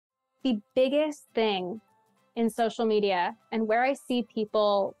the biggest thing in social media and where I see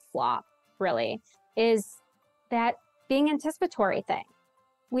people flop really is that being anticipatory thing.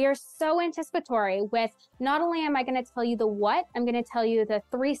 We are so anticipatory with not only am I going to tell you the what, I'm going to tell you the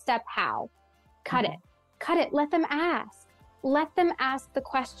 3-step how. Cut it. Let them ask. Let them ask the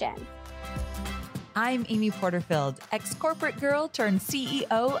question. I'm Amy Porterfield, ex-corporate girl turned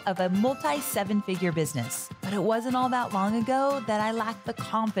CEO of a multi-7-figure business. But it wasn't all that long ago that I lacked the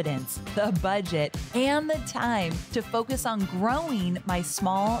confidence, the budget, and the time to focus on growing my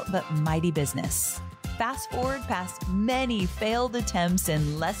small but mighty business. Fast forward past many failed attempts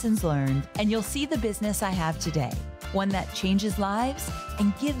and lessons learned, and you'll see the business I have today. One that changes lives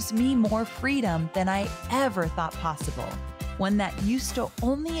and gives me more freedom than I ever thought possible. One that used to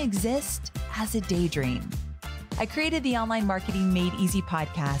only exist as a daydream. I created the Online Marketing Made Easy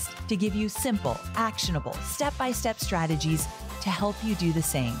podcast to give you simple, actionable, step-by-step strategies to help you do the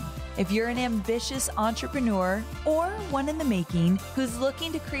same. If you're an ambitious entrepreneur or one in the making who's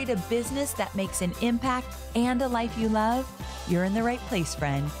looking to create a business that makes an impact and a life you love, you're in the right place,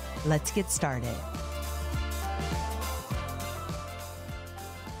 friend. Let's get started.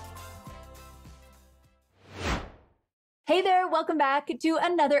 Hey there, welcome back to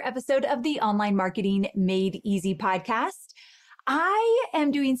another episode of the Online Marketing Made Easy podcast. I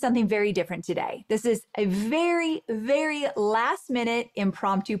am doing something very different today. This is a very, very last minute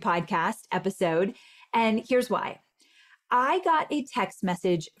impromptu podcast episode. And here's why. I got a text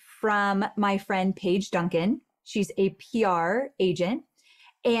message from my friend Paige Duncan. She's a PR agent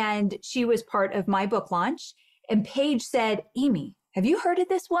and she was part of my book launch. And Paige said, Amy, have you heard of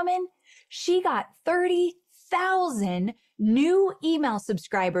this woman? She got 30,000 new email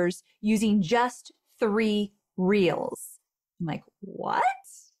subscribers using just 3 reels. I'm like, what?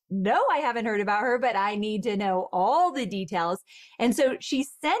 No, I haven't heard about her, but I need to know all the details. And so she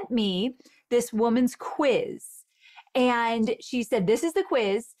sent me this woman's quiz. And she said, this is the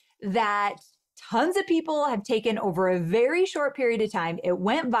quiz that tons of people have taken over a very short period of time. It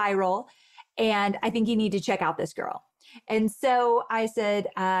went viral. And I think you need to check out this girl. And so I said,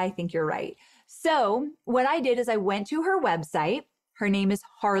 I think you're right. So what I did is I went to her website. Her name is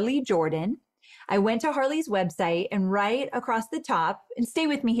Harley Jordan. I went to Harley's website and right across the top, and stay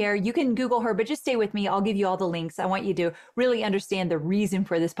with me here. You can Google her, but just stay with me. I'll give you all the links. I want you to really understand the reason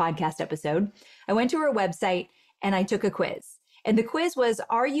for this podcast episode. I went to her website and I took a quiz. And the quiz was,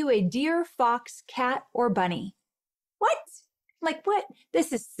 are you a deer, fox, cat, or bunny? What? Like what?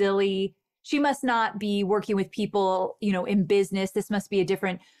 This is silly. She must not be working with people, in business. This must be a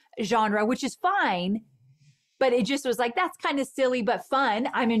different genre, which is fine. But it just was like, that's kind of silly, but fun.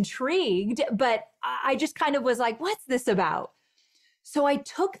 I'm intrigued, but I just kind of was like, what's this about? So I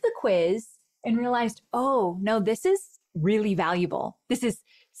took the quiz and realized, oh no, this is really valuable. This is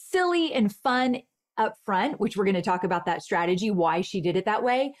silly and fun up front, which we're going to talk about that strategy, why she did it that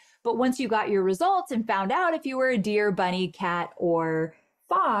way. But once you got your results and found out if you were a deer, bunny, cat, or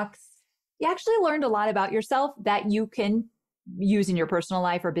fox, you actually learned a lot about yourself that you can use in your personal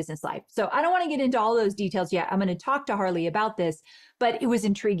life or business life. So I don't want to get into all those details yet. I'm going to talk to Harley about this, but it was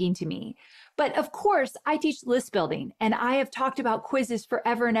intriguing to me. But of course, I teach list building and I have talked about quizzes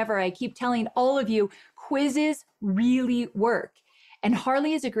forever and ever. I keep telling all of you, quizzes really work. And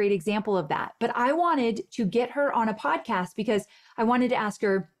Harley is a great example of that. But I wanted to get her on a podcast because I wanted to ask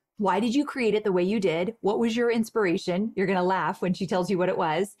her, why did you create it the way you did? What was your inspiration? You're going to laugh when she tells you what it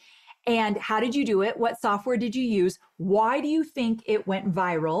was. And how did you do it? What software did you use? Why do you think it went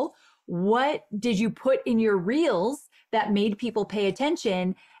viral? What did you put in your reels that made people pay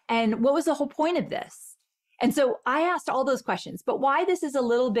attention? And what was the whole point of this? And so I asked all those questions, but why this is a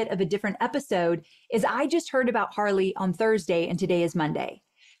little bit of a different episode is I just heard about Harley on Thursday and today is Monday.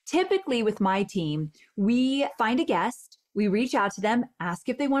 Typically with my team, we find a guest, we reach out to them, ask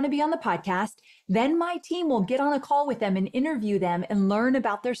if they want to be on the podcast. Then my team will get on a call with them and interview them and learn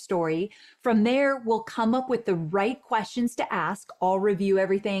about their story. From there, we'll come up with the right questions to ask. I'll review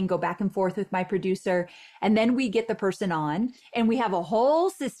everything, go back and forth with my producer, and then we get the person on. And we have a whole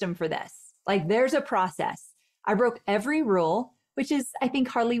system for this. Like there's a process. I broke every rule, which is, I think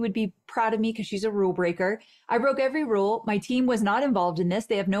Harley would be proud of me because she's a rule breaker. I broke every rule. My team was not involved in this.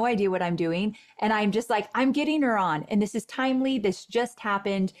 They have no idea what I'm doing. And I'm just like, I'm getting her on. And this is timely. This just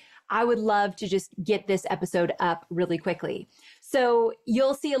happened. I would love to just get this episode up really quickly. So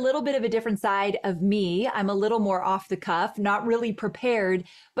you'll see a little bit of a different side of me. I'm a little more off the cuff, not really prepared,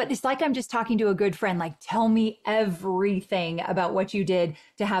 but it's like I'm just talking to a good friend, like, tell me everything about what you did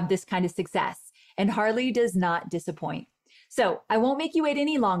to have this kind of success. And Harley does not disappoint. So I won't make you wait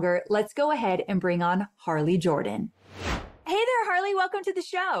any longer. Let's go ahead and bring on Harley Jordan. Hey there, Harley. Welcome to the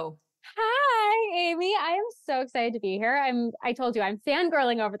show. Hi, Amy. I am so excited to be here. I told you I'm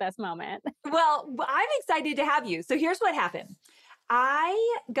fangirling over this moment. Well, I'm excited to have you. So here's what happened.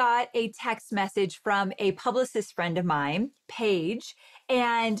 I got a text message from a publicist friend of mine, Paige,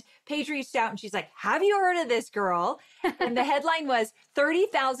 and Paige reached out and she's like, "Have you heard of this girl?" And the headline was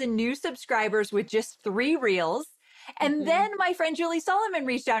 30,000 new subscribers with just 3 reels. And then my friend Julie Solomon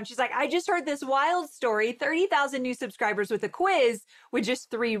reached out and she's like, "I just heard this wild story, 30,000 new subscribers with a quiz with just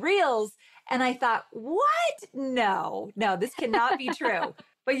 3 reels." And I thought, what? No, this cannot be true.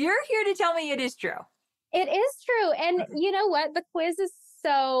 But you're here to tell me it is true. It is true. And you know what? The quiz is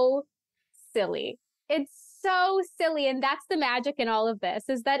so silly. It's so silly. And that's the magic in all of this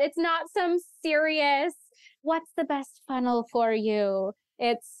is that it's not some serious, what's the best funnel for you?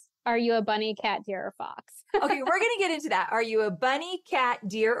 It's, are you a bunny, cat, deer, or fox? Okay, we're going to get into that. Are you a bunny, cat,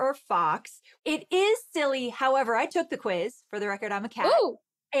 deer, or fox? It is silly. However, I took the quiz. For the record, I'm a cat. Ooh.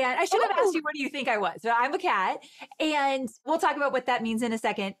 And I should have asked you, what do you think I was? So I'm a cat. And we'll talk about what that means in a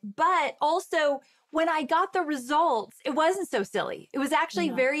second. But also, when I got the results, it wasn't so silly. It was actually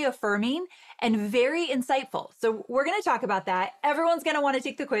very affirming and very insightful. So we're going to talk about that. Everyone's going to want to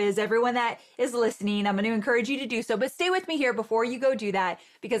take the quiz. Everyone that is listening, I'm going to encourage you to do so. But stay with me here before you go do that,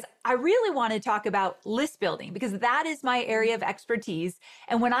 because I really want to talk about list building, because that is my area of expertise.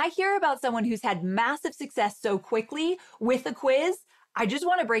 And when I hear about someone who's had massive success so quickly with a quiz, I just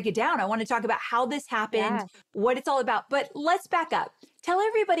want to break it down. I want to talk about how this happened, what it's all about. But let's back up. Tell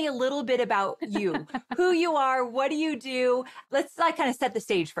everybody a little bit about you, who you are, what do you do? Let's kind of set the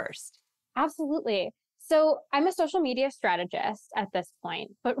stage first. Absolutely. So I'm a social media strategist at this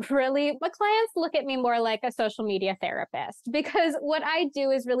point, but really my clients look at me more like a social media therapist, because what I do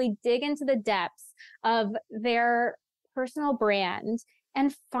is really dig into the depths of their personal brand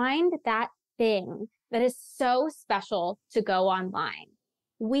and find that thing that is so special to go online.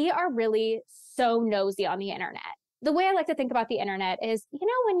 We are really so nosy on the internet. The way I like to think about the internet is,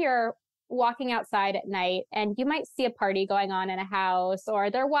 when you're walking outside at night and you might see a party going on in a house, or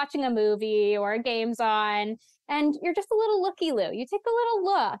they're watching a movie or a game's on, and you're just a little looky-loo. You take a little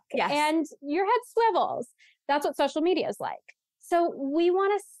look and your head swivels. That's what social media is like. So we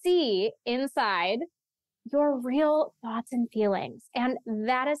want to see inside your real thoughts and feelings. And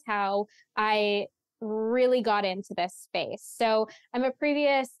that is how I really got into this space. So I'm a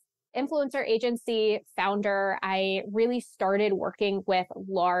previous influencer agency founder. I really started working with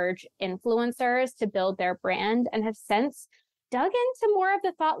large influencers to build their brand, and have since dug into more of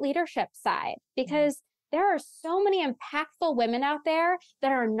the thought leadership side, because there are so many impactful women out there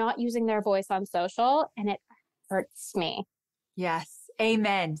that are not using their voice on social, and it hurts me. Yes.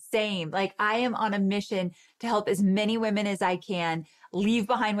 Amen. Same. Like, I am on a mission to help as many women as I can leave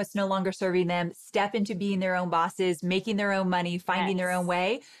behind what's no longer serving them, step into being their own bosses, making their own money, finding their own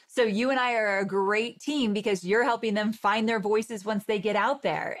way. So you and I are a great team, because you're helping them find their voices once they get out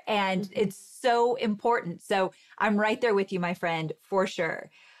there. And it's so important. So I'm right there with you, my friend, for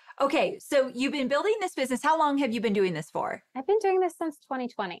sure. Okay. So you've been building this business. How long have you been doing this for? I've been doing this since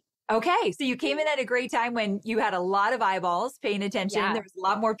 2020. Okay. So you came in at a great time when you had a lot of eyeballs paying attention. Yeah. There was a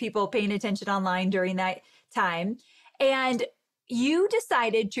lot more people paying attention online during that time. And you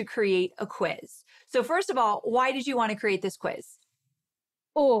decided to create a quiz. So first of all, why did you want to create this quiz?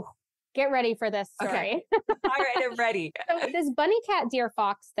 Oh, get ready for this story. Okay. All right, I'm ready. So this bunny, cat, deer,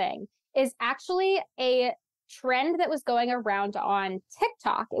 fox thing is actually a trend that was going around on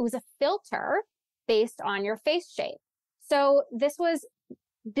TikTok. It was a filter based on your face shape. So this was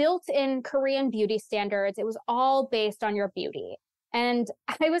built in Korean beauty standards. It was all based on your beauty. And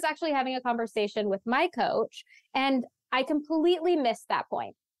I was actually having a conversation with my coach, and I completely missed that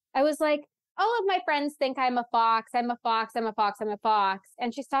point. I was like, all of my friends think I'm a fox. I'm a fox. I'm a fox. I'm a fox.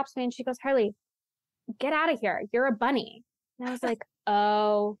 And she stops me and she goes, Harley, get out of here. You're a bunny. And I was like,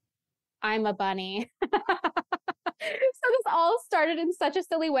 oh, I'm a bunny. So this all started in such a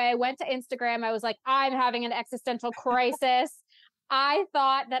silly way. I went to Instagram. I was like, I'm having an existential crisis. I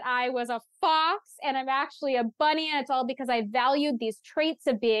thought that I was a fox and I'm actually a bunny. And it's all because I valued these traits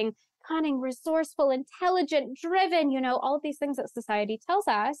of being cunning, resourceful, intelligent, driven, all of these things that society tells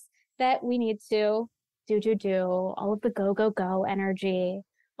us that we need to do, all of the go energy,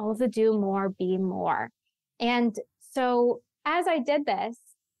 all of the do more, be more. And so as I did this,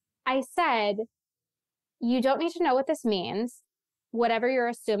 I said, you don't need to know what this means. Whatever you're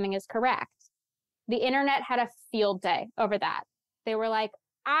assuming is correct. The internet had a field day over that. They were like,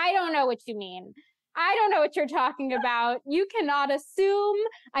 I don't know what you mean. I don't know what you're talking about. You cannot assume.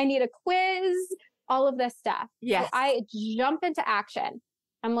 I need a quiz, all of this stuff. Yes. So I jump into action.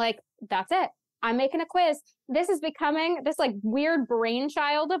 I'm like, that's it. I'm making a quiz. This is becoming this like weird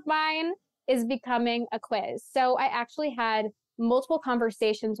brainchild of mine is becoming a quiz. So I actually had multiple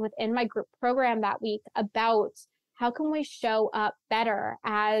conversations within my group program that week about how can we show up better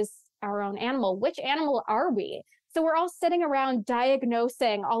as our own animal? Which animal are we? So we're all sitting around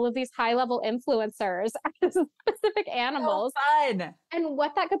diagnosing all of these high level influencers as specific animals. So fun. And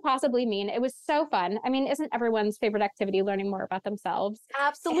what that could possibly mean. It was so fun. I mean, isn't everyone's favorite activity learning more about themselves?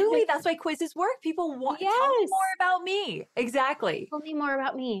 Absolutely. That's why quizzes work. People want to tell me more about me. Exactly. Tell me more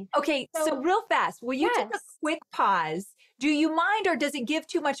about me. Okay. So real fast, will you take a quick pause? Do you mind, or does it give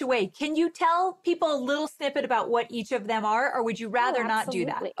too much away? Can you tell people a little snippet about what each of them are, or would you rather not do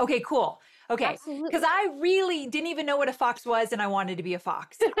that? Okay, cool. Okay. Because I really didn't even know what a fox was, and I wanted to be a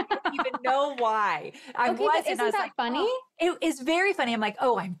fox. I didn't even know why. I wasn't. Isn't that funny? Oh, it is very funny. I'm like,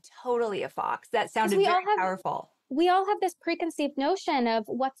 oh, I'm totally a fox. That sounded very powerful. We all have this preconceived notion of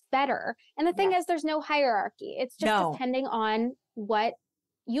what's better. And the thing is, there's no hierarchy. It's just depending on what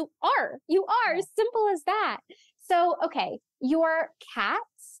you are. You are. Simple as that. So, okay, your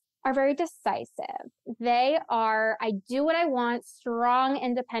cats are very decisive. They are, I do what I want, strong,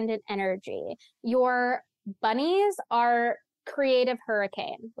 independent energy. Your bunnies are creative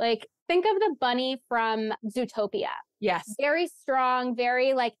hurricane. Like, think of the bunny from Zootopia. Yes. Very strong,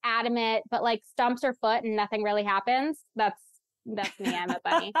 very like adamant, but like stumps her foot and nothing really happens. That's me. I'm a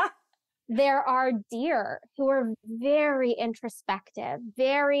bunny. There are deer who are very introspective,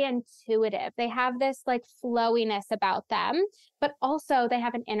 very intuitive. They have this like flowiness about them, but also they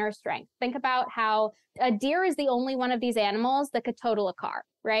have an inner strength. Think about how a deer is the only one of these animals that could total a car,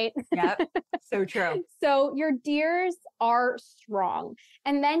 right? Yep. So true. So your deers are strong.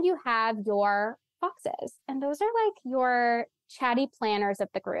 And then you have your foxes, and those are like your chatty planners of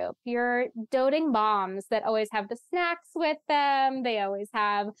the group, your doting moms that always have the snacks with them. They always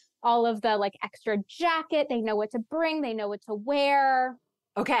have all of the like extra jacket. They know what to bring. They know what to wear.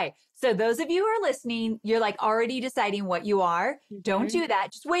 Okay. So those of you who are listening, you're like already deciding what you are. Don't do that.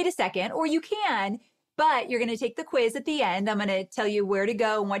 Just wait a second, or you can, but you're going to take the quiz at the end. I'm going to tell you where to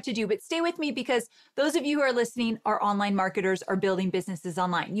go and what to do, but stay with me because those of you who are listening are online marketers, are building businesses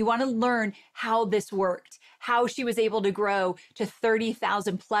online. You want to learn how this worked, how she was able to grow to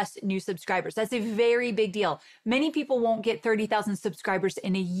 30,000 plus new subscribers. That's a very big deal. Many people won't get 30,000 subscribers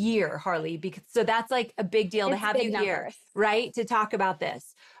in a year, Harley, because so that's like a big deal to have you here, right? To talk about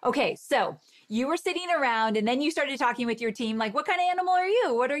this. Okay. So you were sitting around and then you started talking with your team, like, what kind of animal are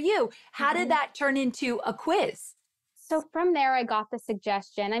you? What are you? How did that turn into a quiz? So from there, I got the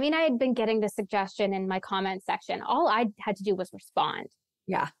suggestion. I mean, I had been getting the suggestion in my comment section. All I had to do was respond.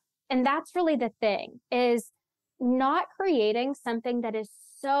 Yeah. And that's really the thing, is not creating something that is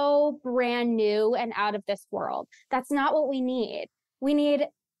so brand new and out of this world. That's not what we need. We need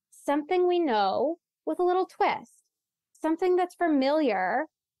something we know with a little twist, something that's familiar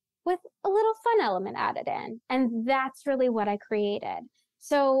with a little fun element added in. And that's really what I created.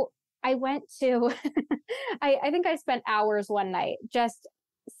 So I went to, I think I spent hours one night just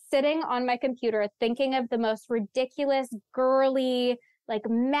sitting on my computer thinking of the most ridiculous, girly, like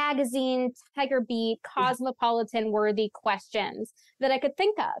magazine, Tiger Beat, Cosmopolitan worthy questions that I could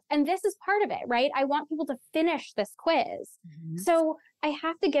think of. And this is part of it, right? I want people to finish this quiz. So I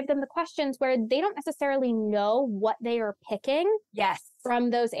have to give them the questions where they don't necessarily know what they are picking from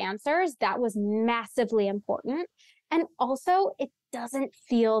those answers. That was massively important. And also, it doesn't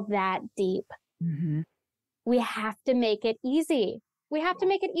feel that deep. We have to make it easy. We have to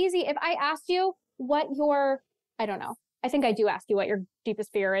make it easy. If I asked you what your, I don't know, I think I do ask you what your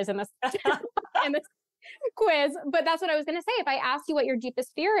deepest fear is in this, in this quiz, but that's what I was going to say. If I asked you what your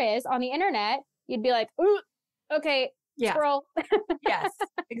deepest fear is on the internet, you'd be like, ooh, okay, scroll. Yes,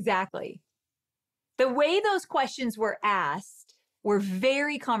 exactly. The way those questions were asked were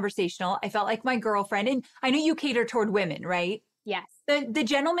very conversational. I felt like my girlfriend, and I know you cater toward women, right? Yes. The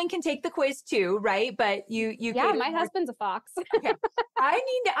gentleman can take the quiz too, right? But you yeah, my husband's a fox. Okay. I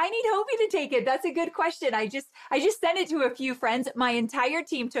need Hobie to take it. That's a good question. I just sent it to a few friends. My entire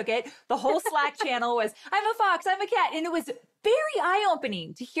team took it. The whole Slack channel was, I'm a fox, I'm a cat. And it was very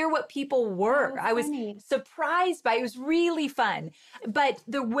eye-opening to hear what people were. I was surprised by it. It was really fun. But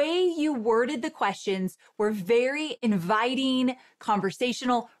the way you worded the questions were very inviting,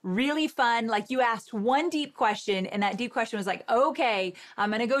 conversational, really fun. Like you asked one deep question and that deep question was like, okay, I'm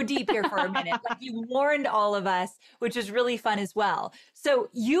going to go deep here for a minute. Like you warned all of us, which is really fun as well. So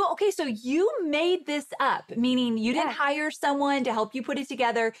you made this up, meaning you didn't hire someone to help you put it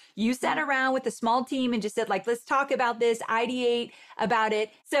together. You sat around with a small team and just said like, let's talk about this, ideate about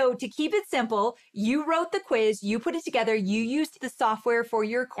it. So to keep it simple, you wrote the quiz, you put it together, you used the software for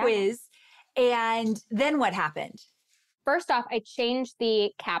your quiz. And then what happened? First off, I changed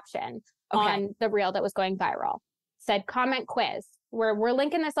the caption on the reel that was going viral. Said comment quiz. We're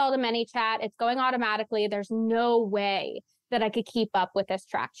linking this all to ManyChat. It's going automatically. There's no way that I could keep up with this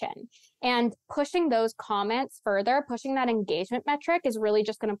traction. And pushing those comments further, pushing that engagement metric is really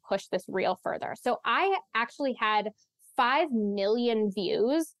just going to push this reel further. So I actually had 5 million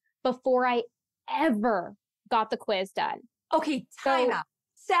views before I ever got the quiz done. Okay, time out.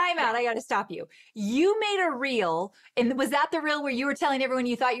 I got to stop you. You made a reel, and was that the reel where you were telling everyone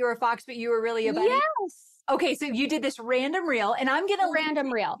you thought you were a fox, but you were really a bunny? Yes. Okay, so you did this random reel, and I'm going to link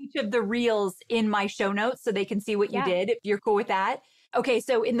each of the reels in my show notes so they can see what you did, if you're cool with that. Okay,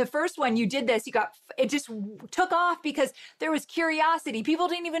 so in the first one, you did this, it just took off because there was curiosity. People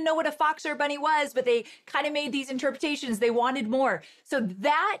didn't even know what a fox or a bunny was, but they kind of made these interpretations. They wanted more. So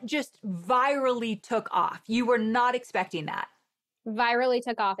that just virally took off. You were not expecting that. Virally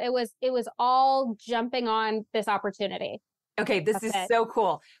took off. It was all jumping on this opportunity. Okay, this is so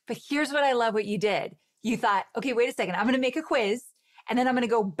cool. But here's what I love what you did. You thought, okay, wait a second. I'm going to make a quiz, and then I'm going to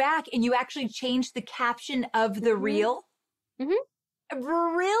go back, and you actually changed the caption of the reel.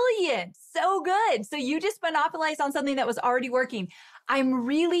 Brilliant. So good. So you just monopolized on something that was already working. I'm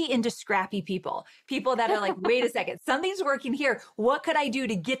really into scrappy people that are like, wait a second, something's working here. What could I do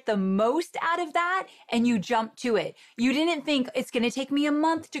to get the most out of that? And you jump to it. You didn't think it's going to take me a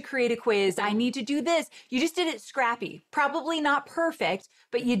month to create a quiz. I need to do this. You just did it scrappy. Probably not perfect,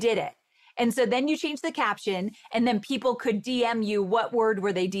 but you did it. And so then you changed the caption, and then people could DM you. What word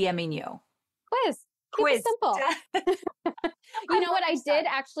were they DMing you? Quiz. Quiz. Simple. You know what? I did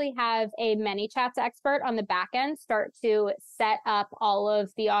actually have a ManyChats expert on the back end start to set up all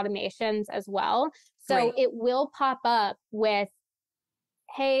of the automations as well. So it will pop up with,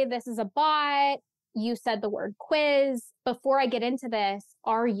 hey, this is a bot. You said the word quiz. Before I get into this,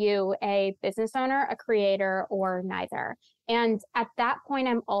 are you a business owner, a creator, or neither? And at that point,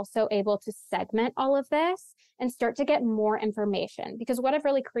 I'm also able to segment all of this and start to get more information, because what I've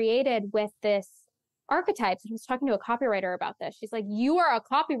really created with this archetypes, I was talking to a copywriter about this. She's like, you are a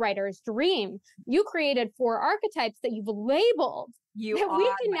copywriter's dream. You created 4 archetypes that you've labeled that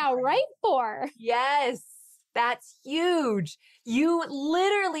we can now write for. Yes, that's huge. You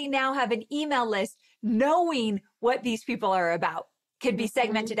literally now have an email list knowing what these people are about. Could be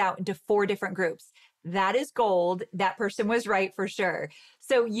segmented out into 4 different groups. That is gold. That person was right for sure.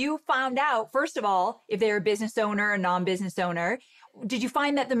 So you found out, first of all, if they're a business owner or non-business owner. Did you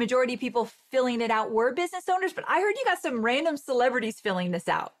find that the majority of people filling it out were business owners? But I heard you got some random celebrities filling this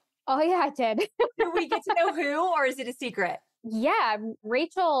out. Oh, yeah, I did. Do we get to know who, or is it a secret? Yeah,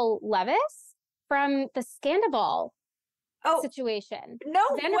 Rachel Leviss from the Scandival situation. No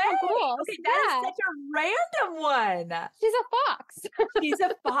way. Okay, that is such a random one. She's a fox. She's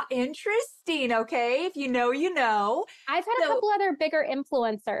a fox. Interesting. Okay. If you know, you know. I've had a couple other bigger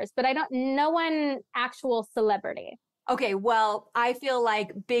influencers, but no one actual celebrity. Okay, well, I feel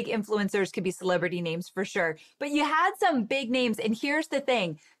like big influencers could be celebrity names for sure, but you had some big names. And here's the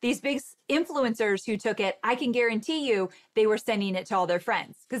thing, these big influencers who took it, I can guarantee you they were sending it to all their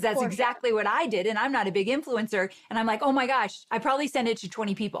friends, because that's exactly what I did. And I'm not a big influencer. And I'm like, oh my gosh, I probably sent it to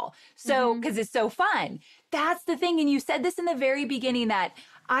 20 people. So, because it's so fun. That's the thing. And you said this in the very beginning, that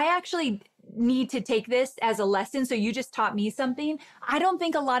I actually need to take this as a lesson. So you just taught me something. I don't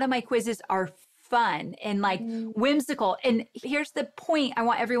think a lot of my quizzes are fun and like whimsical. And here's the point I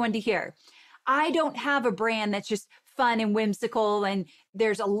want everyone to hear. I don't have a brand that's just fun and whimsical and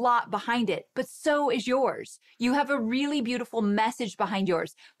there's a lot behind it, but so is yours. You have a really beautiful message behind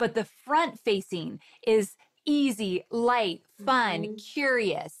yours, but the front facing is easy, light, fun,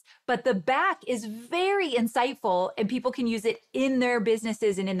 curious, but the back is very insightful and people can use it in their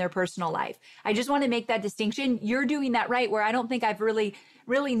businesses and in their personal life. I just want to make that distinction. You're doing that right, where I don't think I've really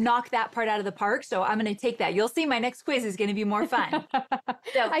knocked that part out of the park. So I'm going to take that. You'll see my next quiz is going to be more fun.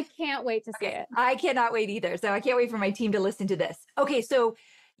 So, I can't wait to see it. I cannot wait either. So I can't wait for my team to listen to this. Okay. So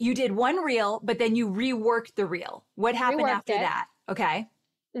you did one reel, but then you reworked the reel. What happened after that? Okay.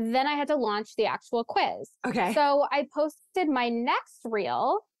 Then I had to launch the actual quiz. Okay. So I posted my next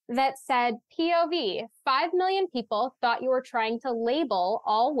reel that said, POV, 5 million people thought you were trying to label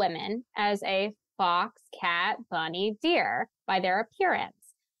all women as a fox, cat, bunny, deer by their appearance.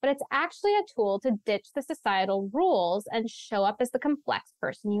 But it's actually a tool to ditch the societal rules and show up as the complex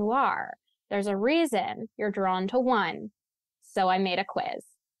person you are. There's a reason you're drawn to one. So I made a quiz.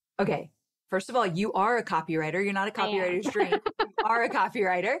 Okay. First of all, you are a copywriter. You're not a copywriter's dream. You are a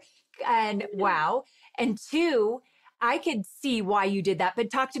copywriter. And wow. And 2, I could see why you did that.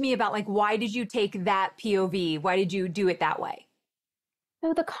 But talk to me about, like, why did you take that POV? Why did you do it that way?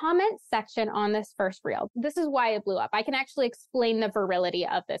 So the comment section on this first reel, this is why it blew up. I can actually explain the virility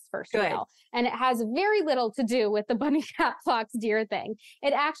of this first Good. reel. And it has very little to do with the bunny, cat, fox, deer thing.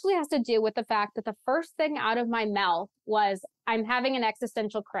 It actually has to do with the fact that the first thing out of my mouth was, I'm having an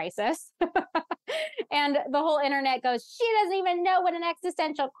existential crisis. And the whole internet goes, she doesn't even know what an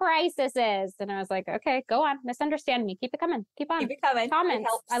existential crisis is. And I was like, okay, go on. Misunderstand me. Keep it coming. Keep on. Keep it coming. Comments.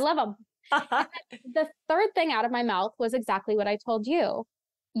 I love them. The third thing out of my mouth was exactly what I told you.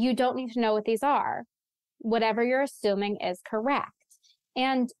 You don't need to know what these are. Whatever you're assuming is correct.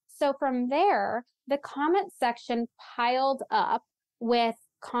 And so from there, the comment section piled up with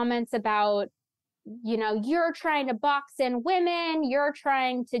comments about, you know, you're trying to box in women, you're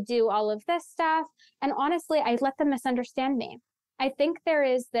trying to do all of this stuff. And honestly, I let them misunderstand me. I think there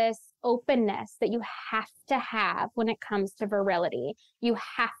is this openness that you have to have when it comes to virility. You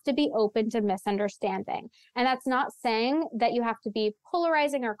have to be open to misunderstanding. And that's not saying that you have to be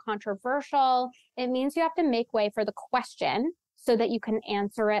polarizing or controversial. It means you have to make way for the question so that you can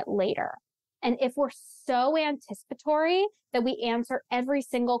answer it later. And if we're so anticipatory that we answer every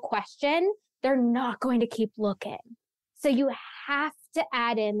single question, they're not going to keep looking. So you have to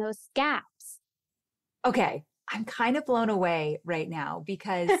add in those gaps. Okay. I'm kind of blown away right now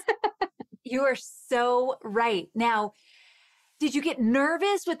because you are so right. Now, did you get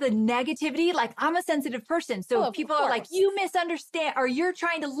nervous with the negativity? Like, I'm a sensitive person. So if people are like, you misunderstand, or you're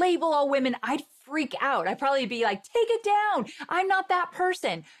trying to label all women, I'd freak out. I'd probably be like, take it down. I'm not that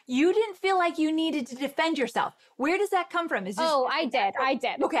person. You didn't feel like you needed to defend yourself. Where does that come from? I did.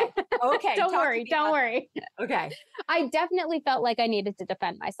 Okay. Okay. Don't worry. Okay. I definitely felt like I needed to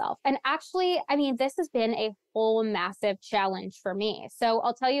defend myself. And actually, I mean, this has been a whole massive challenge for me. So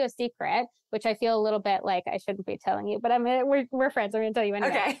I'll tell you a secret, which I feel a little bit like I shouldn't be telling you, but we're friends. I'm going to tell you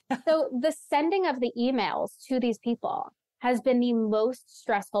anyway. Okay. So the sending of the emails to these people has been the most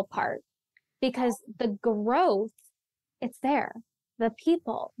stressful part because the growth, it's there. The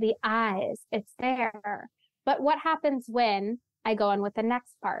people, the eyes, it's there. But what happens when I go on with the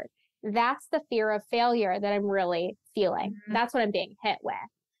next part? That's the fear of failure that I'm really feeling. Mm-hmm. That's what I'm being hit with.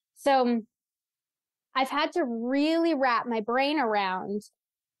 So I've had to really wrap my brain around,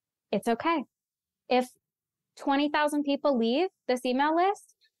 it's okay. If 20,000 people leave this email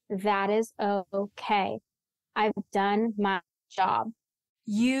list, that is okay. I've done my job.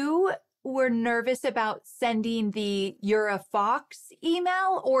 You were nervous about sending the "you're a fox"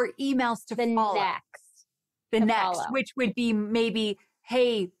 email or emails to the follow? The next, follow. Which would be maybe,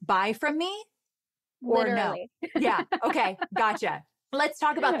 hey, buy from me? Literally. Or no? Yeah. Okay. Gotcha. Let's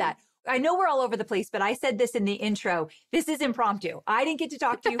talk about that. I know we're all over the place, but I said this in the intro. This is impromptu. I didn't get to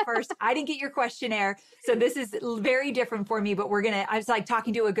talk to you first. I didn't get your questionnaire. So this is very different for me, but I was like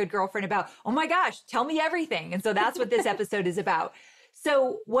talking to a good girlfriend about, oh my gosh, tell me everything. And so that's what this episode is about.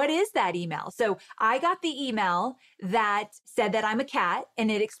 So what is that email? So I got the email that said that I'm a cat and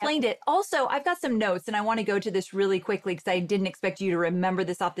it explained it. Also, I've got some notes and I want to go to this really quickly because I didn't expect you to remember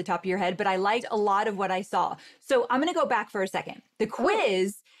this off the top of your head, but I liked a lot of what I saw. So I'm going to go back for a second. The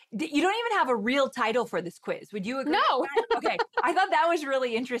quiz, you don't even have a real title for this quiz. Would you agree? No. Okay. I thought that was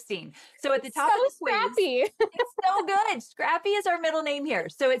really interesting. So at the top of the quiz, Scrappy. It's so good. Scrappy is our middle name here.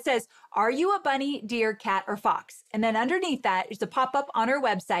 So it says, are you a bunny, deer, cat, or fox? And then underneath that is a pop-up on our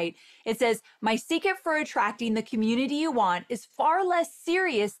website. It says, my secret for attracting the community you want is far less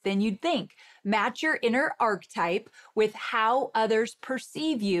serious than you'd think. Match your inner archetype with how others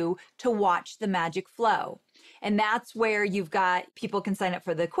perceive you to watch the magic flow. And that's where you've got people can sign up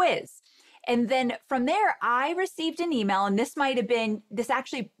for the quiz. And then from there, I received an email, and this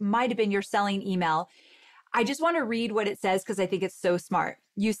actually might have been your selling email. I just want to read what it says because I think it's so smart.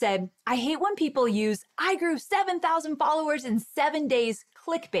 You said, I hate when people use, I grew 7,000 followers in 7 days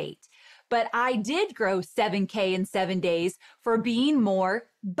clickbait, but I did grow 7K in 7 days for being more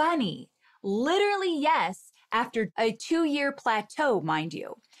bunny. Literally, yes, after a 2-year plateau, mind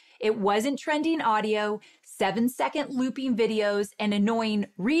you. It wasn't trending audio, 7-second looping videos, and annoying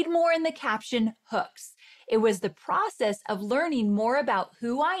read more in the caption hooks. It was the process of learning more about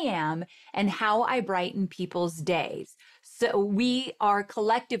who I am and how I brighten people's days. So we are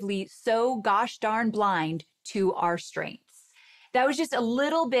collectively so gosh darn blind to our strengths. That was just a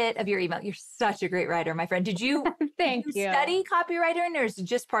little bit of your email. You're such a great writer, my friend. Did you study copywriting, or is it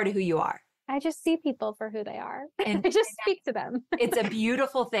just part of who you are? I just see people for who they are. And I just speak to them. It's a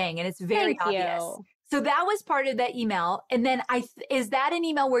beautiful thing, and it's very obvious. So that was part of that email. And then is that an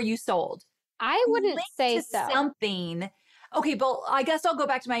email where you sold? I wouldn't say so. Something. Okay, but I guess I'll go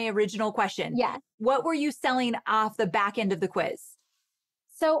back to my original question. Yeah. What were you selling off the back end of the quiz?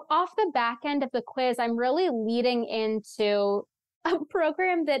 So off the back end of the quiz, I'm really leading into a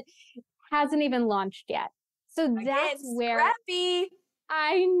program that hasn't even launched yet. So that's where scrappy.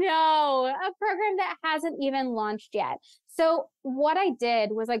 I know, a program that hasn't even launched yet. So what I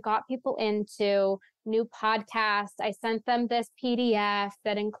did was I got people into new podcasts. I sent them this PDF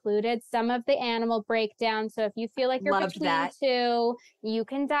that included some of the animal breakdown. So if you feel like you're between two, you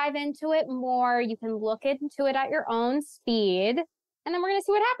can dive into it more. You can look into it at your own speed. And then we're going to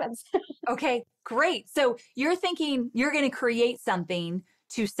see what happens. Okay, great. So you're thinking you're going to create something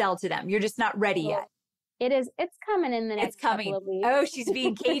to sell to them. You're just not ready yet. It's coming in the next couple of weeks. Oh, she's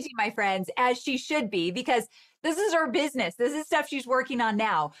being cagey, my friends, as she should be, because this is her business. This is stuff she's working on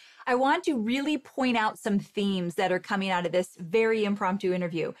now. I want to really point out some themes that are coming out of this very impromptu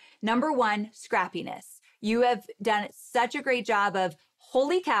interview. Number one, scrappiness. You have done such a great job of,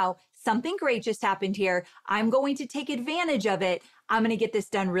 holy cow, something great just happened here. I'm going to take advantage of it. I'm going to get this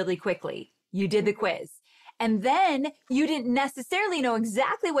done really quickly. You did the quiz. And then you didn't necessarily know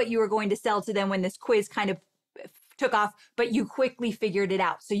exactly what you were going to sell to them when this quiz kind of took off, but you quickly figured it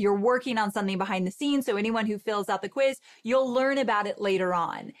out. So you're working on something behind the scenes. So anyone who fills out the quiz, you'll learn about it later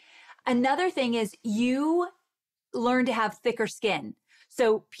on. Another thing is you learn to have thicker skin.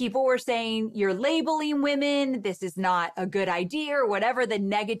 So people were saying you're labeling women. This is not a good idea or whatever the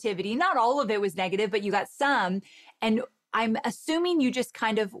negativity. Not all of it was negative, but you got some. And I'm assuming you just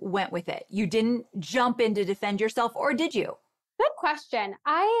kind of went with it. You didn't jump in to defend yourself, or did you? Good question.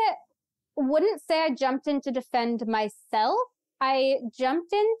 I wouldn't say I jumped in to defend myself. I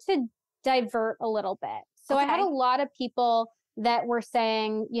jumped in to divert a little bit. So I had a lot of people that were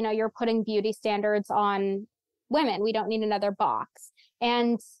saying, you know, you're putting beauty standards on women. We don't need another box.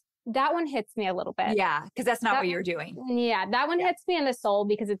 And that one hits me a little bit. Yeah, because that's not what you're doing. Yeah, that one hits me in the soul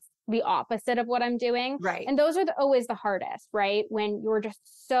because it's the opposite of what I'm doing. Right. And those are always the hardest, right? When you're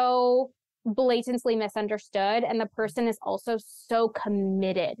just so blatantly misunderstood and the person is also so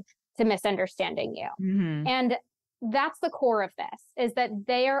committed to misunderstanding you. Mm-hmm. And that's the core of this, is that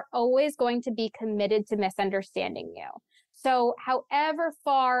they are always going to be committed to misunderstanding you. So however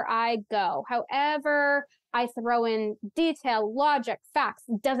far I go, however I throw in detail, logic, facts,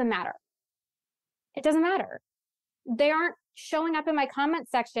 it doesn't matter. It doesn't matter. They aren't showing up in my comment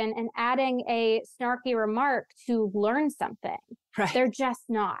section and adding a snarky remark to learn something. Right. They're just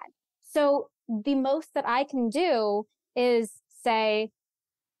not. So the most that I can do is say,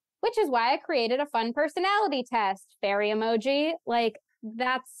 which is why I created a fun personality test, fairy emoji. Like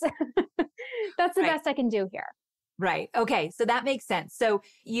that's, that's the best I can do here. Right. Okay. So that makes sense. So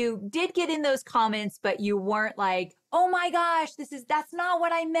you did get in those comments, but you weren't like, oh my gosh, that's not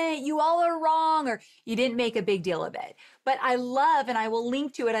what I meant. You all are wrong. Or you didn't make a big deal of it. But I love, and I will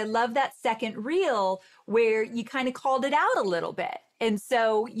link to it, I love that second reel where you kind of called it out a little bit. And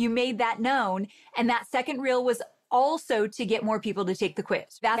so you made that known. And that second reel was also to get more people to take the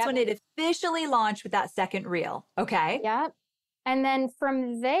quiz. That's when it officially launched with that second reel. Okay. Yep. And then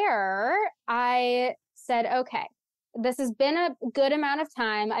from there, I said, okay, this has been a good amount of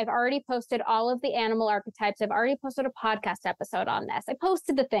time. I've already posted all of the animal archetypes. I've already posted a podcast episode on this. I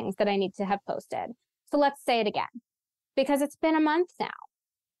posted the things that I need to have posted. So let's say it again, because it's been a month now.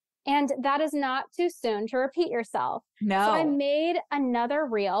 And that is not too soon to repeat yourself. No. So I made another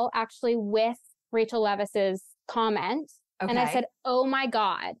reel actually with Rachel Levis's comment. And I said, oh my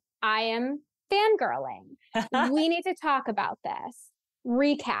God, I am fangirling. We need to talk about this.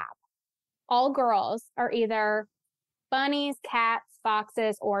 Recap. All girls are either bunnies, cats,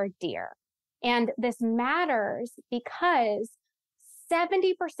 foxes, or deer. And this matters because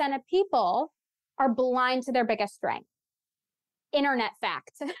 70% of people are blind to their biggest strength. Internet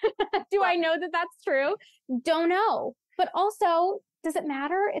fact. Do I know that that's true? Don't know. But also, does it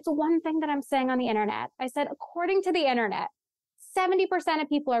matter? It's one thing that I'm saying on the internet. I said, according to the internet, 70% of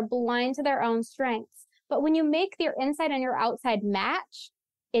people are blind to their own strengths. But when you make your inside and your outside match,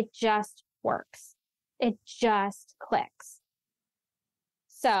 it just works. It just clicks.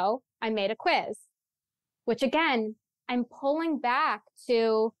 So I made a quiz, which again, I'm pulling back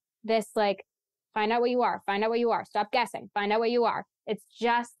to this, like, find out what you are, find out what you are, stop guessing, find out what you are. It's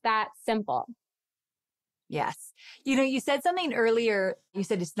just that simple. Yes. You know, you said something earlier. You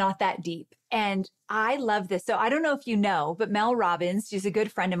said it's not that deep. And I love this. So I don't know if you know, but Mel Robbins, she's a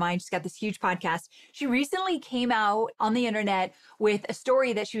good friend of mine. She's got this huge podcast. She recently came out on the internet with a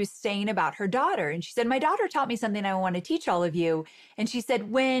story that she was saying about her daughter. And she said, my daughter taught me something I want to teach all of you. And she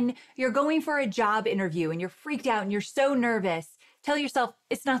said, when you're going for a job interview and you're freaked out and you're so nervous, tell yourself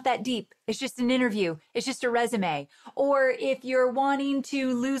it's not that deep. It's just an interview. It's just a resume. Or if you're wanting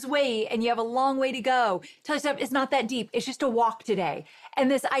to lose weight and you have a long way to go, tell yourself it's not that deep. It's just a walk today.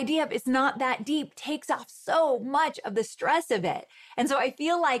 And this idea of it's not that deep takes off so much of the stress of it. And so I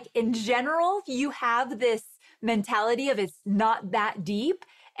feel like in general, you have this mentality of it's not that deep.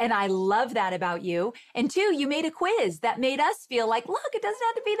 And I love that about you. And two, you made a quiz that made us feel like, look, it doesn't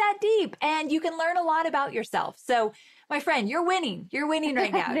have to be that deep. And you can learn a lot about yourself. So my friend, you're winning. You're winning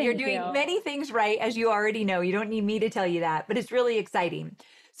right now. You're doing many things right, as you already know. You don't need me to tell you that, but it's really exciting.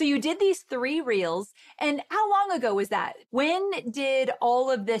 So you did these 3 reels. And how long ago was that? When did all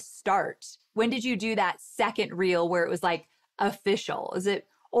of this start? When did you do that second reel where it was like official? Is it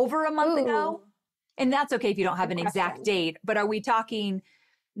over a month ago? And that's okay if you don't have an exact date, but are we talking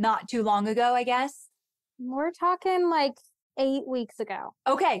not too long ago, I guess? We're talking like 8 weeks ago.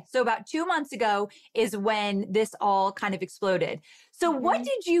 Okay. So about 2 months ago is when this all kind of exploded. So what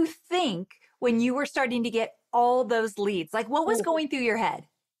did you think when you were starting to get all those leads? Like what was going through your head?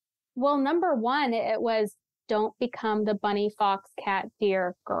 Well, number one, it was don't become the bunny, fox, cat,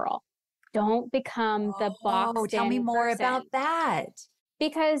 deer girl. Don't become the box. Oh, tell me more about that.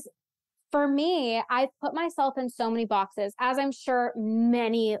 Because for me, I've put myself in so many boxes, as I'm sure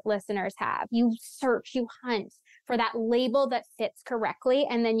many listeners have. You search, you hunt for that label that fits correctly,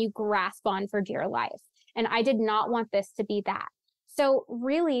 and then you grasp on for dear life. And I did not want this to be that. So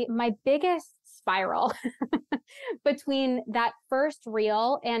really, my biggest spiral between that first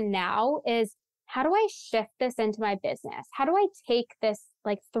reel and now is, how do I shift this into my business? How do I take this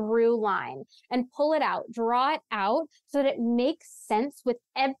like through line and pull it out, draw it out so that it makes sense with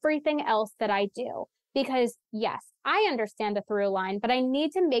everything else that I do? Because yes, I understand the through line, but I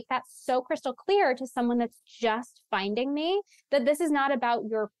need to make that so crystal clear to someone that's just finding me that this is not about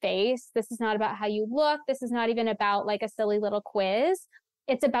your face. This is not about how you look. This is not even about like a silly little quiz.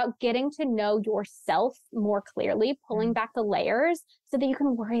 It's about getting to know yourself more clearly, pulling back the layers so that you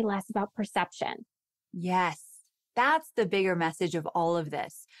can worry less about perception. Yes, that's the bigger message of all of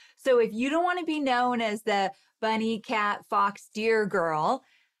this. So if you don't want to be known as the bunny, cat, fox, deer girl,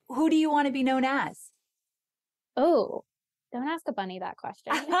 who do you want to be known as? Oh, don't ask a bunny that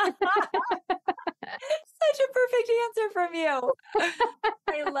question. Such a perfect answer from you.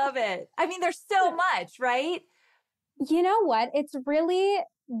 I love it. I mean, there's so much, right? You know what? It's really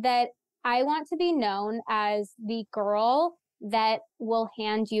that I want to be known as the girl that will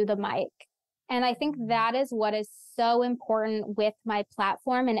hand you the mic. And I think that is what is so important with my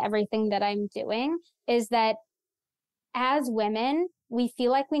platform and everything that I'm doing, is that as women, we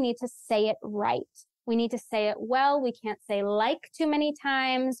feel like we need to say it right. We need to say it well. We can't say like too many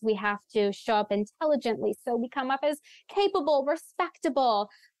times. We have to show up intelligently so we come up as capable, respectable.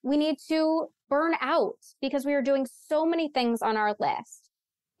 We need to burn out because we are doing so many things on our list.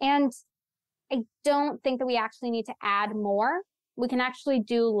 And I don't think that we actually need to add more. We can actually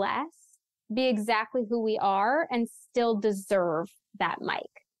do less, be exactly who we are, and still deserve that mic.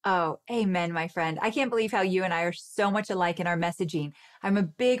 Oh, amen, my friend. I can't believe how you and I are so much alike in our messaging. I'm a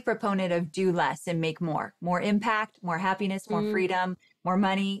big proponent of do less and make more. More impact, more happiness, more freedom, more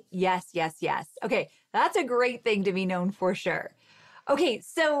money. Yes, yes, yes. Okay, that's a great thing to be known for sure. Okay,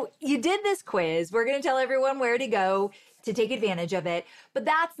 so you did this quiz. We're going to tell everyone where to go to take advantage of it. But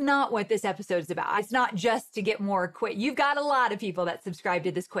that's not what this episode is about. It's not just to get more quiz. You've got a lot of people that subscribe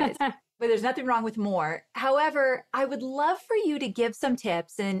to this quiz. But there's nothing wrong with more. However, I would love for you to give some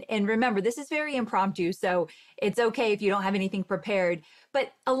tips. And remember, this is very impromptu, so it's okay if you don't have anything prepared.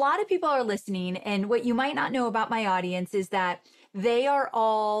 But a lot of people are listening. And what you might not know about my audience is that they are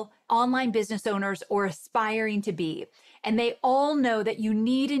all online business owners or aspiring to be. And they all know that you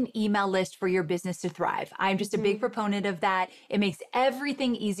need an email list for your business to thrive. I'm just a big proponent of that. It makes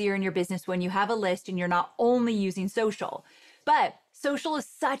everything easier in your business when you have a list and you're not only using social. But social is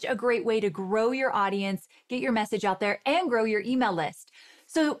such a great way to grow your audience, get your message out there, and grow your email list.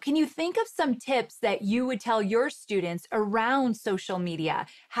 So can you think of some tips that you would tell your students around social media,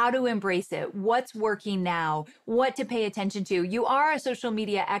 how to embrace it, what's working now, what to pay attention to? You are a social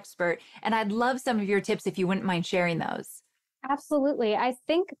media expert, and I'd love some of your tips if you wouldn't mind sharing those. Absolutely. I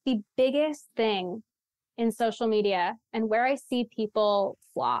think the biggest thing in social media and where I see people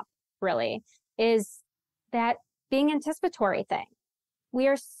flop really is that being anticipatory thing. We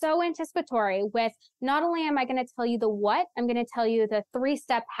are so anticipatory with not only am I going to tell you the what, I'm going to tell you the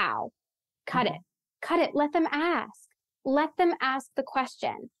 3-step how. Cut it. Let them ask. Let them ask the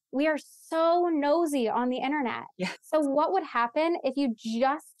question. We are so nosy on the internet. Yes. So what would happen if you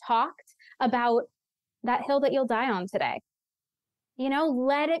just talked about that hill that you'll die on today? You know,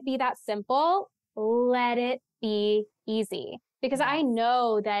 let it be that simple. Let it be easy. because I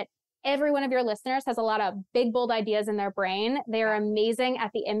know that every one of your listeners has a lot of big, bold ideas in their brain. They are amazing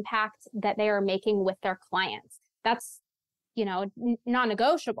at the impact that they are making with their clients. That's,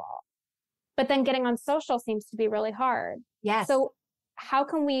 non-negotiable. But then getting on social seems to be really hard. Yes. So how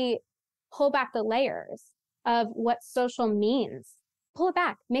can we pull back the layers of what social means? Pull it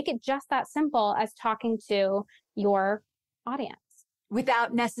back. Make it just that simple as talking to your audience.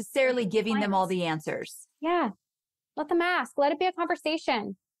 Without necessarily giving them all the answers. Yeah. Let them ask. Let it be a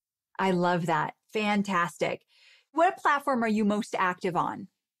conversation. I love that. Fantastic. What platform are you most active on?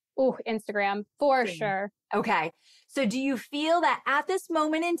 Oh, Instagram, for sure. Okay. So do you feel that at this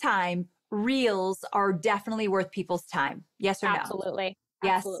moment in time, reels are definitely worth people's time? Yes or no? Absolutely.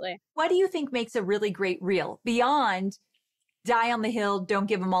 Yes. Absolutely. What do you think makes a really great reel beyond die on the hill, don't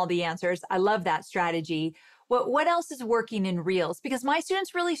give them all the answers? I love that strategy. What else is working in reels? Because my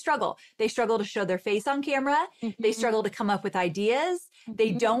students really struggle. They struggle to show their face on camera. They struggle to come up with ideas.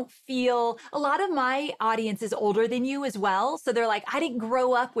 They don't feel, a lot of my audience is older than you as well. So they're like, I didn't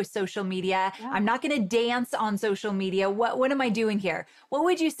grow up with social media. Yeah. I'm not going to dance on social media. What am I doing here? What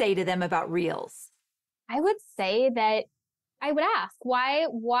would you say to them about reels? I would say that I would ask,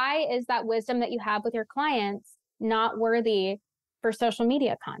 why is that wisdom that you have with your clients not worthy for social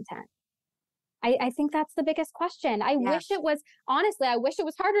media content? I think that's the biggest question. I wish it was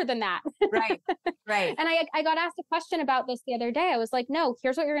harder than that. Right. And I got asked a question about this the other day. I was like, no,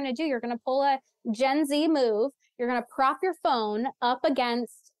 here's what you're going to do. You're going to pull a Gen Z move. You're going to prop your phone up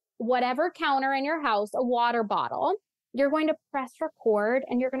against whatever counter in your house, a water bottle. You're going to press record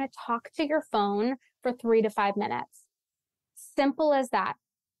and you're going to talk to your phone for 3 to 5 minutes. Simple as that.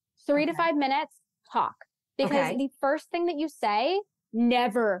 3 to 5 minutes, talk. Because the first thing that you say,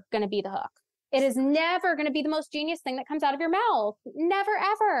 never going to be the hook. It is never going to be the most genius thing that comes out of your mouth. Never,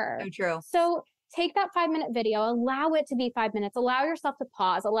 ever. So true. So take that 5-minute video, allow it to be 5 minutes, allow yourself to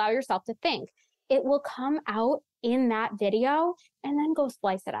pause, allow yourself to think. It will come out in that video and then go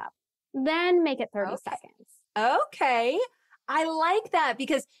splice it up. Then make it 30 seconds. Okay. I like that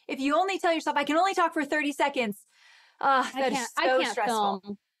because if you only tell yourself, I can only talk for 30 seconds, that is so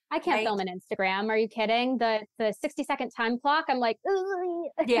stressful. I can't film an Instagram. Are you kidding? The 60-second time clock. I'm like,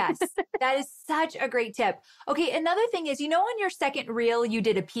 ugh. Yes, that is such a great tip. Okay. Another thing is, on your second reel, you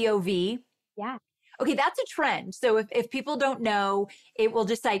did a POV. Yeah. Okay. That's a trend. So if people don't know, it will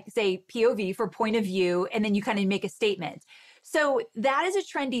just like say POV for point of view, and then you kind of make a statement. So that is a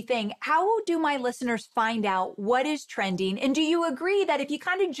trendy thing. How do my listeners find out what is trending? And do you agree that if you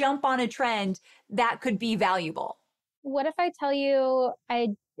kind of jump on a trend, that could be valuable? What if I tell you I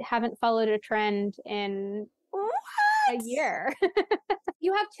haven't followed a trend in a year?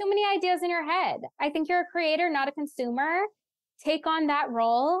 You have too many ideas in your head. I think you're a creator, not a consumer. Take on that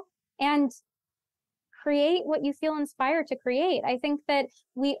role and create what you feel inspired to create. I think that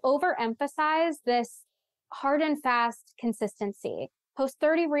we overemphasize this hard and fast consistency. Post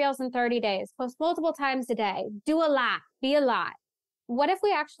 30 reels in 30 days, post multiple times a day, do a lot, be a lot. What if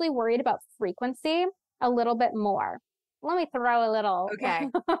we actually worried about frequency a little bit more? Let me throw a little. Okay.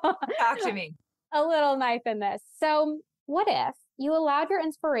 Talk to me. A little knife in this. So what if you allowed your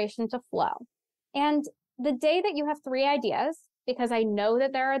inspiration to flow? And the day that you have 3 ideas, because I know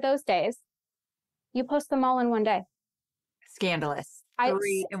that there are those days, you post them all in one day. Scandalous.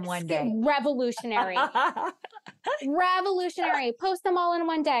 3 in one day. Revolutionary. Revolutionary. Post them all in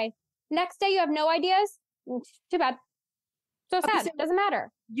one day. Next day you have no ideas. Too bad. So sad. So doesn't matter.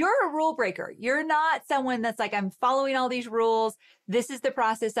 You're a rule breaker. You're not someone that's like, I'm following all these rules. This is the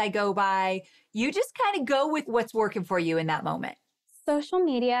process I go by. You just kind of go with what's working for you in that moment. Social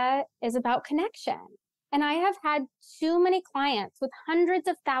media is about connection. And I have had too many clients with hundreds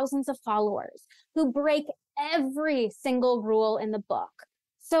of thousands of followers who break every single rule in the book.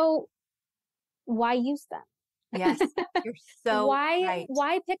 So why use them? Yes, you're so right.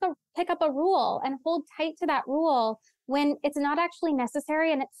 Why pick up a rule and hold tight to that rule when it's not actually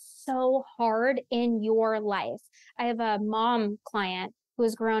necessary and it's so hard in your life? I have a mom client who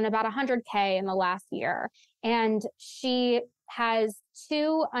has grown about 100K in the last year, and she has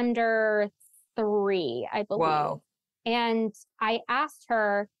 2 under 3, I believe. Whoa. And I asked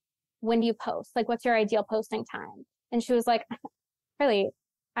her, when do you post? Like, what's your ideal posting time? And she was like, really,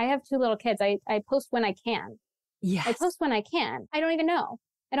 I have 2 little kids. I post when I can. Yes. I post when I can. I don't even know.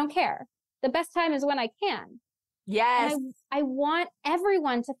 I don't care. The best time is when I can. Yes. And I want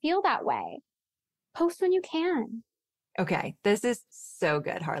everyone to feel that way. Post when you can. Okay, this is so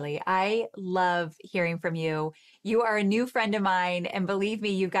good, Harley. I love hearing from you. You are a new friend of mine, and believe me,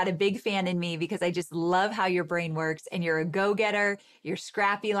 you've got a big fan in me because I just love how your brain works and you're a go-getter. You're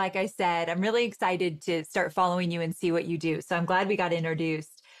scrappy, like I said. I'm really excited to start following you and see what you do. So I'm glad we got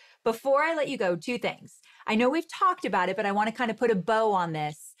introduced. Before I let you go, two things. I know we've talked about it, but I want to kind of put a bow on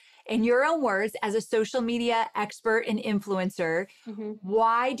this. In your own words, as a social media expert and influencer,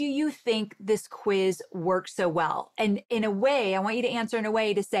 why do you think this quiz works so well? And in a way, I want you to answer in a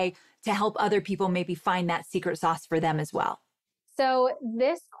way to say, to help other people maybe find that secret sauce for them as well. So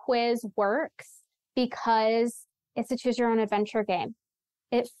this quiz works because it's a choose your own adventure game.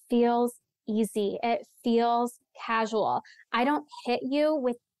 It feels easy. It feels casual. I don't hit you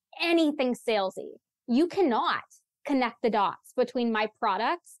with anything salesy. You cannot connect the dots between my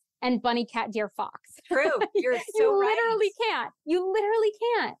products and bunny, cat, deer, fox. True. You're so You right. literally can't. You literally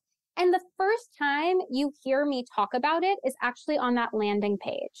can't. And the first time you hear me talk about it is actually on that landing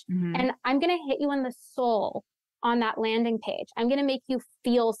page. And I'm going to hit you in the soul on that landing page. I'm going to make you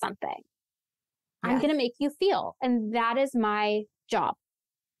feel something. I'm going to make you feel. And that is my job,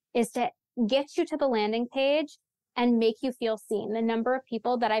 is to get you to the landing page and make you feel seen. The number of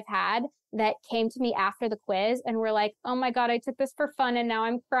people that I've had that came to me after the quiz and were like, oh my God, I took this for fun and now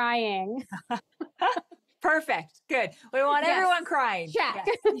I'm crying. Perfect. Good. We want everyone crying. Check.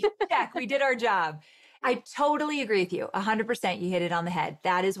 Yes. Check. We did our job. I totally agree with you. 100%. You hit it on the head.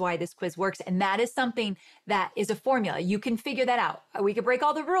 That is why this quiz works. And that is something that is a formula. You can figure that out. We could break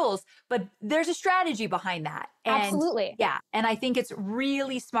all the rules, but there's a strategy behind that. And Absolutely. yeah. And I think it's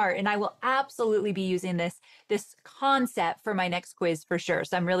really smart. And I will absolutely be using this concept for my next quiz for sure.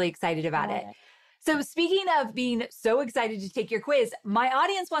 So I'm really excited about it. So speaking of being so excited to take your quiz, my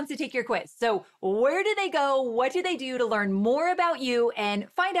audience wants to take your quiz. So where do they go? What do they do to learn more about you and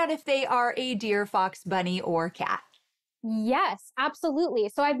find out if they are a deer, fox, bunny, or cat? Yes, absolutely.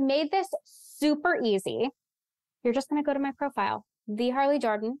 So I've made this super easy. You're just going to go to my profile, the Harley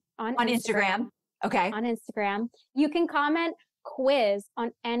Jordan on Instagram. Okay. On Instagram. You can comment quiz on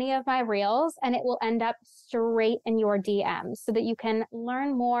any of my reels and it will end up straight in your DMs so that you can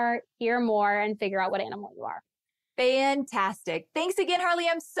learn more, hear more, and figure out what animal you are. Fantastic. Thanks again, Harley.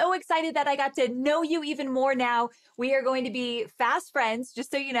 I'm so excited that I got to know you even more now. We are going to be fast friends,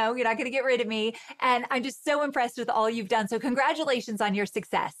 just so you know, you're not going to get rid of me. And I'm just so impressed with all you've done. So congratulations on your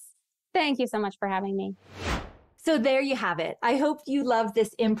success. Thank you so much for having me. So there you have it. I hope you loved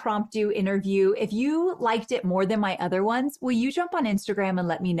this impromptu interview. If you liked it more than my other ones, will you jump on Instagram and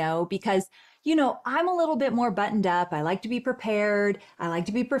let me know? Because, you know, I'm a little bit more buttoned up. I like to be prepared. I like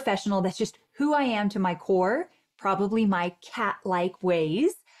to be professional. That's just who I am to my core, probably my cat-like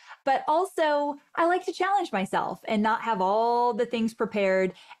ways. But also, I like to challenge myself and not have all the things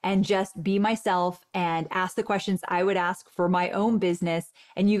prepared and just be myself and ask the questions I would ask for my own business.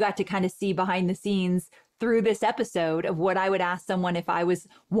 And you got to kind of see behind the scenes through this episode of what I would ask someone if I was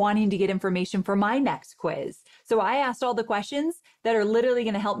wanting to get information for my next quiz. So I asked all the questions that are literally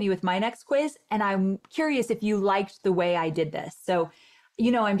going to help me with my next quiz. And I'm curious if you liked the way I did this. So,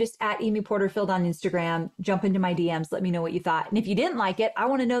 you know, I'm just at Amy Porterfield on Instagram. Jump into my DMs. Let me know what you thought. And if you didn't like it, I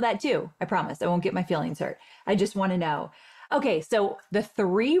want to know that too. I promise I won't get my feelings hurt. I just want to know. Okay, so the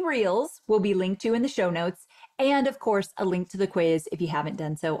 3 reels will be linked to in the show notes. And of course, a link to the quiz if you haven't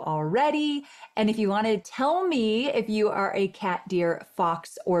done so already. And if you want to tell me if you are a cat, deer,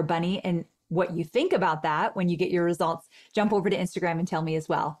 fox, or bunny and what you think about that when you get your results, jump over to Instagram and tell me as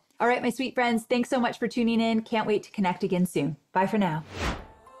well. All right, my sweet friends, thanks so much for tuning in. Can't wait to connect again soon. Bye for now.